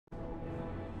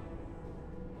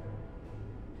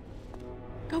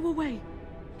Go away.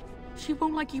 She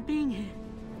won't like you being here.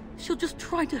 She'll just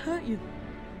try to hurt you.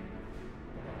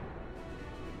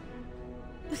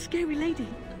 The scary lady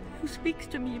who speaks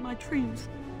to me in my dreams.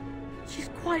 She's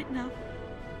quiet now,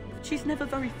 but she's never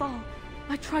very far.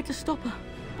 I tried to stop her,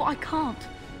 but I can't.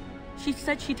 She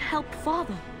said she'd help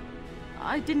Father.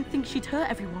 I didn't think she'd hurt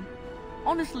everyone.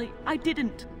 Honestly, I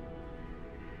didn't.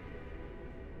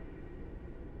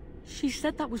 She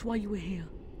said that was why you were here.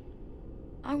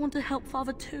 I want to help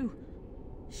Father too.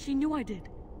 She knew I did.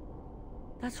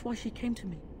 That's why she came to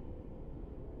me.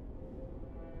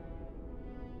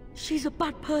 She's a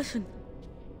bad person.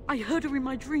 I heard her in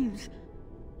my dreams,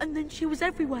 and then she was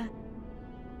everywhere.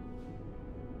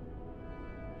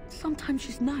 Sometimes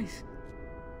she's nice.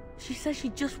 She says she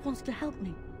just wants to help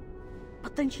me,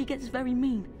 but then she gets very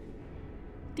mean.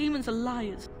 Demons are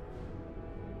liars.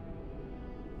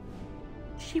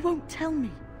 She won't tell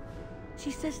me. She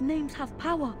says names have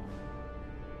power.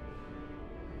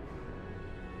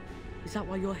 Is that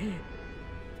why you're here?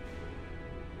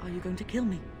 Are you going to kill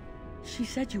me? She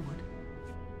said you would.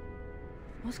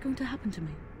 What's going to happen to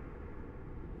me?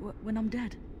 When I'm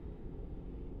dead?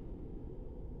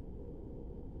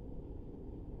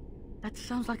 That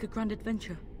sounds like a grand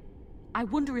adventure. I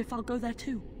wonder if I'll go there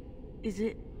too. Is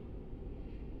it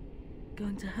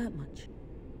going to hurt much?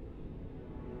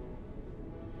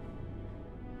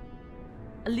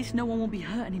 At least no one will be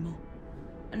hurt anymore.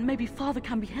 And maybe Father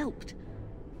can be helped.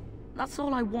 That's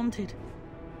all I wanted.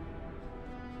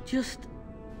 Just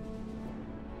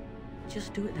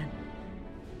do it then.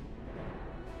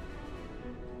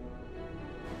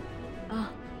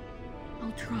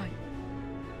 I'll try.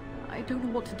 I don't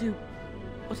know what to do,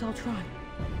 but I'll try.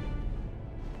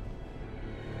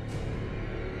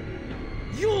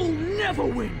 You'll never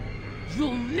win!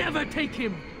 You'll never take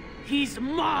him! He's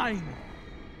mine!